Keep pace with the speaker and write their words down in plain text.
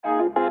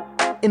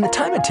In the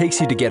time it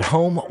takes you to get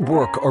home,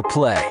 work, or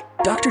play,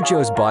 Dr.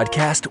 Joe's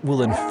podcast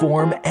will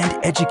inform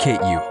and educate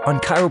you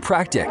on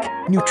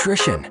chiropractic,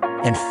 nutrition,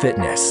 and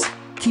fitness,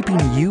 keeping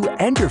you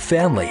and your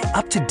family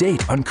up to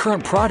date on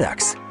current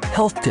products,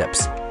 health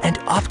tips, and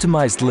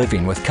optimized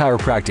living with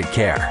chiropractic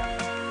care.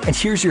 And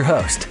here's your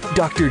host,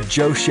 Dr.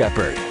 Joe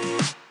Shepherd.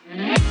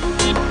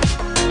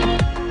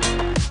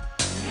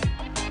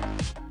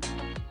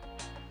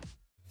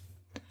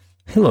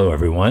 Hello,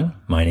 everyone.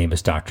 My name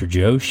is Dr.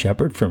 Joe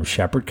Shepherd from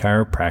Shepherd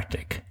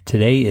Chiropractic.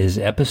 Today is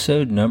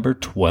episode number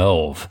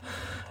 12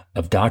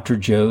 of Dr.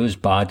 Joe's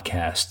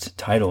podcast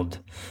titled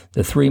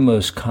The 3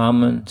 Most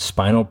Common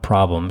Spinal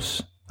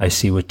Problems I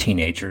See with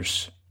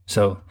Teenagers.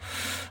 So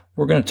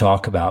we're going to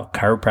talk about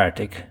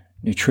chiropractic,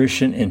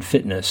 nutrition, and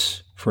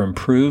fitness for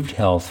improved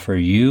health for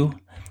you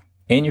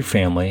and your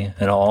family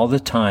and all the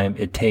time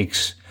it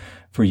takes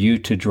for you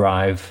to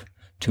drive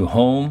to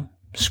home,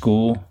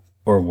 school,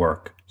 or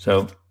work.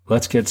 So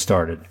let's get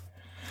started.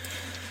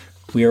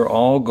 We are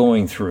all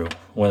going through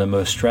one of the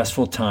most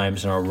stressful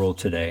times in our world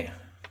today.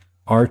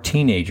 Our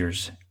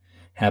teenagers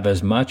have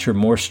as much or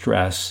more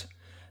stress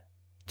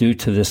due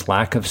to this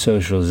lack of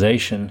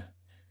socialization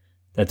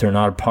that they're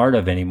not a part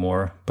of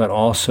anymore, but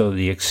also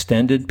the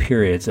extended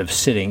periods of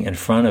sitting in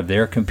front of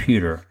their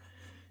computer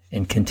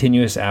and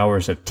continuous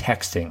hours of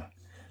texting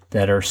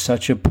that are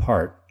such a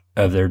part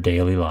of their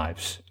daily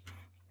lives.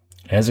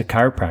 As a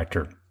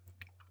chiropractor,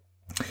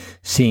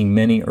 seeing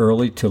many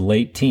early to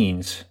late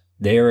teens,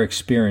 they are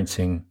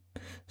experiencing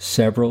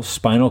several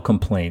spinal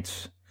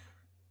complaints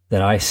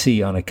that I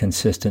see on a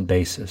consistent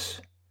basis.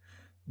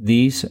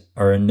 These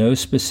are in no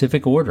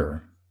specific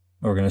order.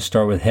 We're going to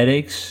start with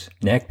headaches,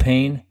 neck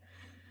pain,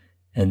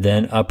 and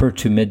then upper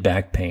to mid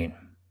back pain.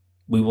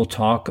 We will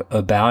talk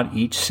about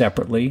each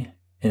separately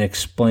and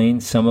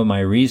explain some of my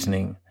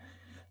reasoning,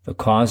 the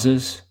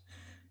causes,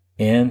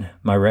 and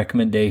my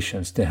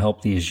recommendations to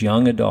help these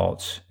young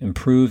adults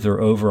improve their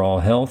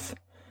overall health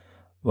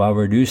while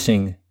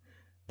reducing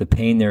the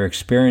pain they're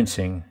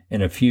experiencing,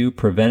 and a few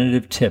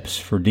preventative tips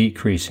for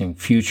decreasing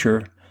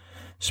future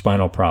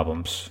spinal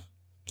problems.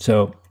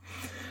 So,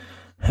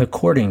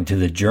 according to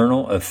the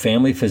Journal of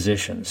Family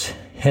Physicians,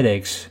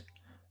 headaches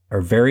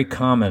are very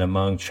common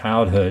among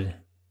childhood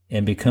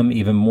and become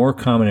even more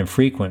common and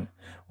frequent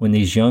when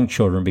these young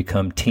children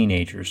become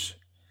teenagers.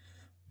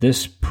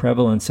 This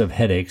prevalence of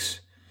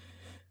headaches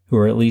who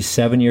are at least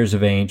 7 years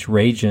of age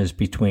ranges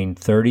between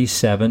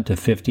 37 to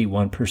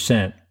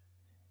 51%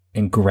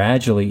 and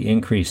gradually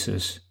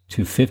increases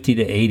to 50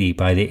 to 80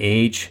 by the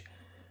age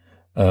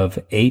of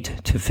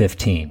 8 to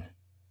 15.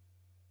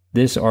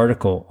 This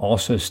article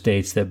also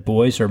states that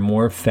boys are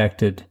more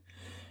affected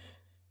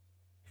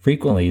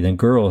frequently than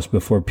girls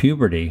before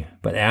puberty,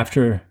 but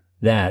after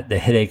that, the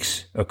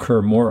headaches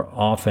occur more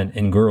often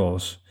in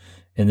girls,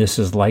 and this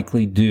is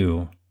likely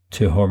due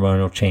to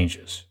hormonal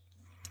changes.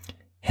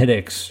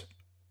 Headaches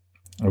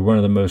are one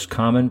of the most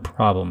common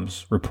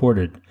problems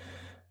reported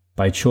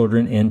by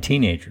children and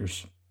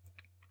teenagers.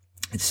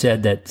 It's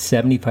said that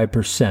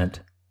 75%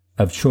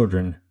 of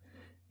children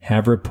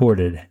have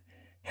reported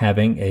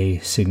having a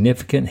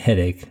significant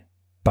headache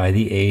by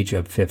the age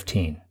of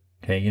 15.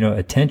 Okay,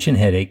 a tension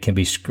headache can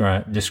be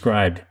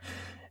described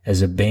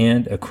as a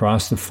band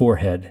across the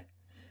forehead,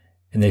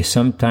 and they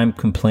sometimes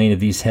complain of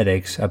these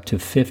headaches up to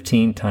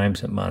 15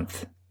 times a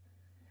month.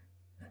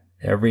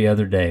 Every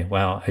other day.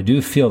 Wow, I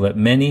do feel that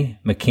many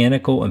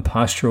mechanical and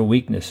postural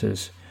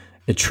weaknesses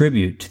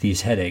attribute to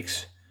these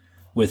headaches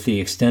with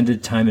the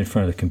extended time in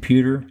front of the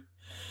computer,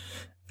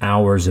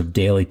 hours of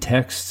daily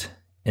text,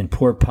 and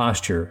poor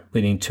posture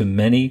leading to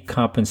many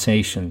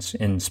compensations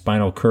in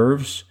spinal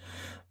curves,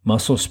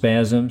 muscle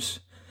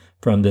spasms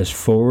from this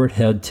forward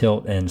head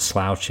tilt and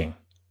slouching.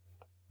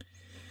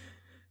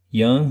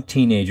 Young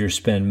teenagers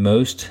spend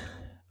most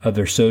of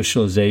their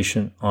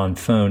socialization on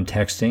phone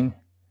texting,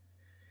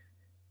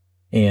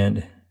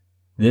 and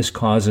this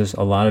causes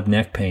a lot of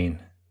neck pain.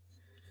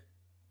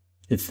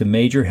 It's the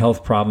major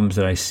health problems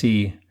that I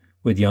see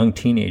with young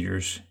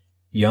teenagers.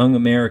 Young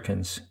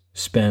Americans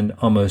spend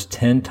almost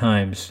 10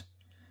 times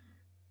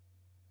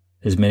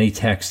as many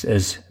texts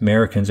as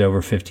Americans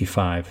over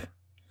 55.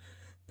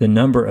 The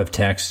number of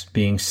texts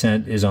being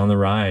sent is on the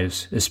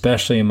rise,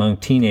 especially among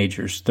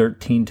teenagers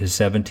 13 to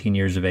 17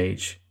 years of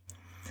age.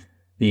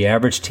 The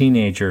average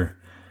teenager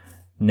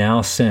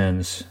now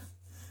sends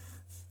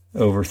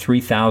over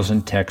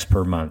 3,000 texts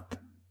per month.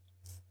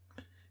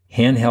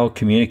 Handheld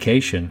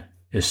communication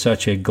is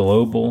such a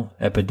global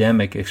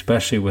epidemic,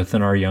 especially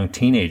within our young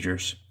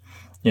teenagers.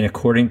 And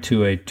according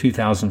to a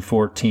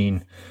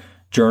 2014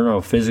 Journal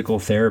of Physical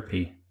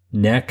Therapy,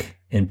 neck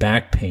and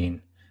back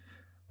pain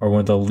are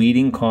one of the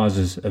leading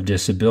causes of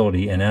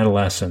disability in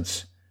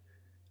adolescence,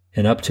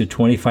 and up to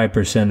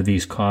 25% of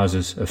these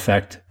causes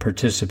affect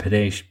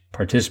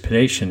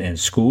participation in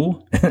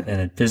school and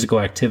in physical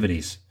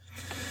activities.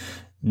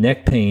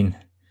 Neck pain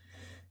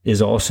is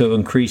also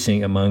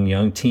increasing among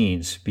young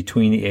teens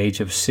between the age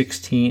of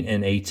 16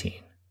 and 18.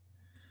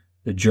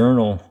 The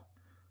Journal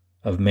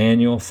of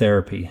Manual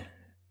Therapy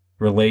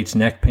relates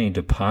neck pain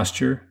to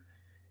posture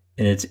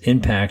and its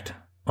impact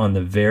on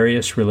the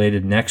various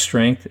related neck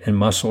strength and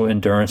muscle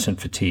endurance and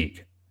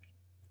fatigue.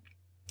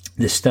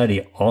 This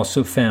study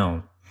also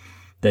found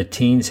that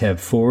teens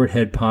have forward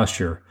head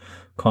posture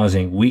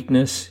causing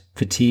weakness,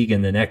 fatigue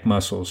in the neck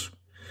muscles,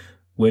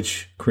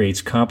 which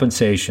creates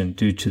compensation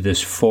due to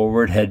this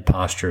forward head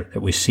posture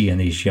that we see in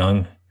these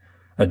young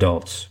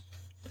adults.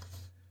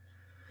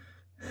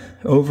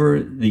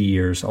 Over the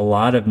years, a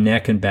lot of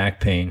neck and back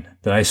pain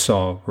that I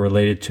saw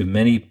related to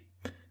many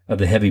of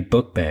the heavy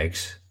book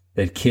bags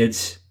that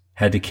kids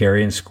had to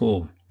carry in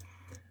school.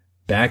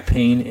 Back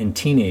pain in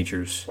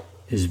teenagers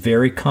is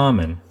very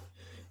common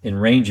in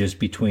ranges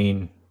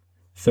between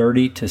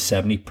 30 to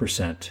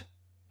 70%.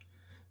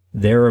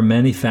 There are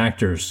many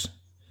factors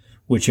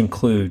which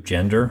include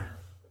gender,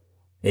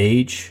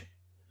 age,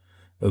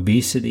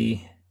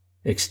 obesity,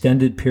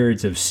 extended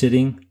periods of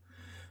sitting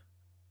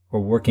or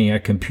working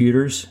at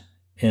computers,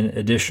 and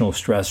additional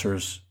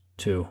stressors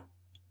too.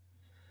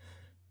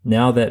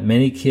 Now that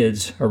many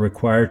kids are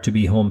required to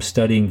be home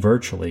studying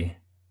virtually,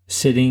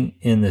 sitting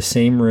in the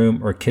same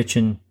room or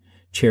kitchen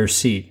chair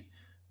seat,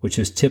 which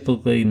is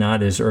typically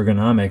not as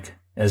ergonomic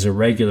as a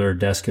regular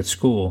desk at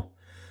school,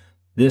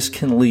 this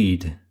can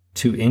lead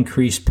to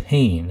increased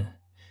pain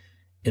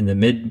in the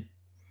mid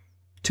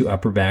to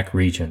upper back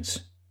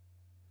regions.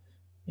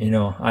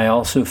 I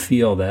also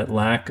feel that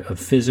lack of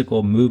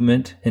physical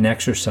movement and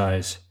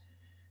exercise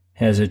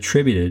has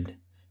attributed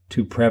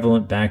to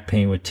prevalent back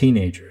pain with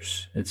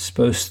teenagers. We're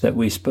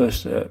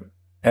supposed to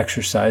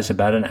exercise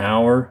about an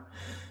hour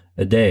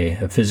a day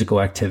of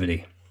physical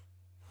activity.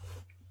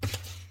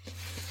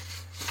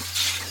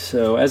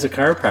 So as a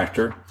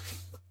chiropractor,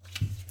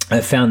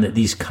 I've found that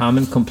these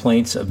common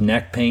complaints of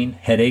neck pain,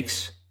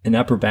 headaches, and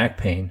upper back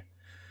pain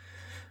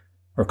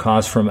are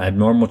caused from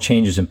abnormal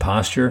changes in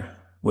posture,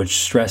 which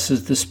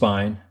stresses the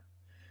spine,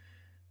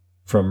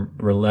 from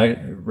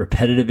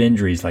repetitive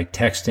injuries like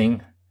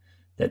texting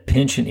that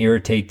pinch and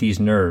irritate these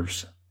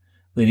nerves,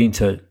 leading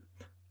to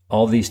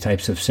all these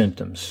types of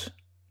symptoms.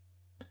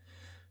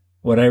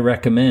 What I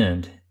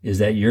recommend is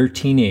that your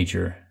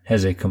teenager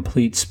has a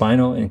complete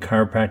spinal and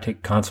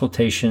chiropractic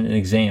consultation and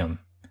exam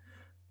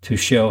to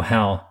show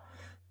how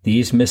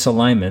these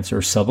misalignments or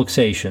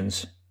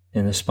subluxations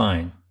in the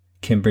spine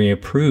can be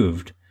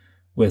improved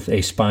with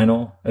a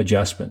spinal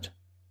adjustment.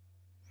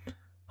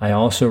 I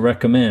also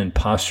recommend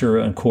posture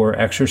and core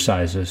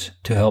exercises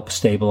to help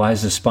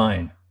stabilize the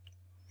spine.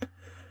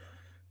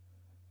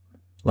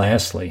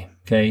 Lastly,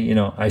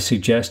 I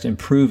suggest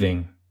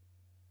improving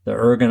the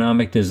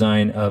ergonomic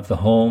design of the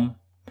home,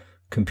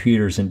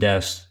 computers, and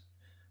desks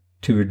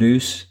to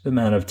reduce the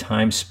amount of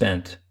time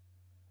spent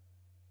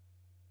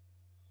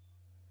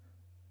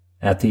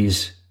at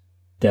these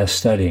desks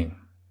studying.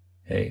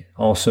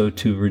 Also,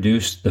 to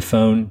reduce the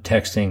phone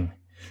texting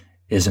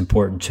is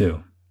important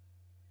too.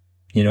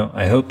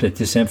 I hope that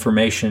this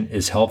information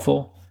is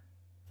helpful.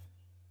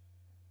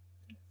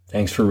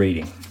 Thanks for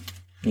reading.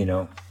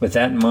 With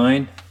that in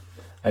mind,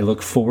 I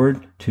look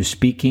forward to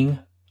speaking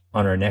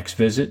on our next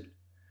visit.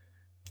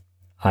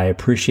 I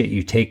appreciate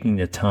you taking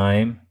the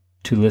time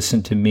to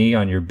listen to me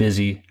on your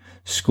busy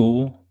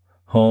school,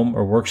 home,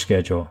 or work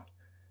schedule.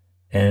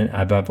 And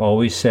I've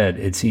always said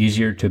it's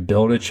easier to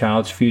build a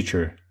child's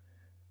future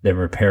than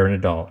repair an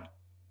adult.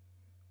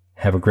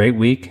 Have a great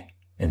week,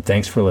 and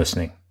thanks for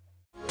listening.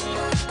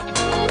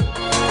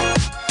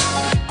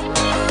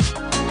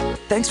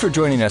 Thanks for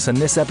joining us on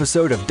this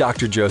episode of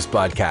Dr. Joe's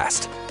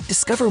Podcast.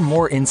 Discover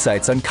more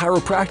insights on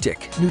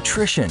chiropractic,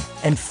 nutrition,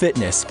 and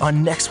fitness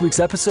on next week's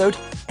episode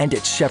and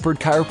at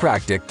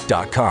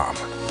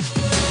shepherdchiropractic.com.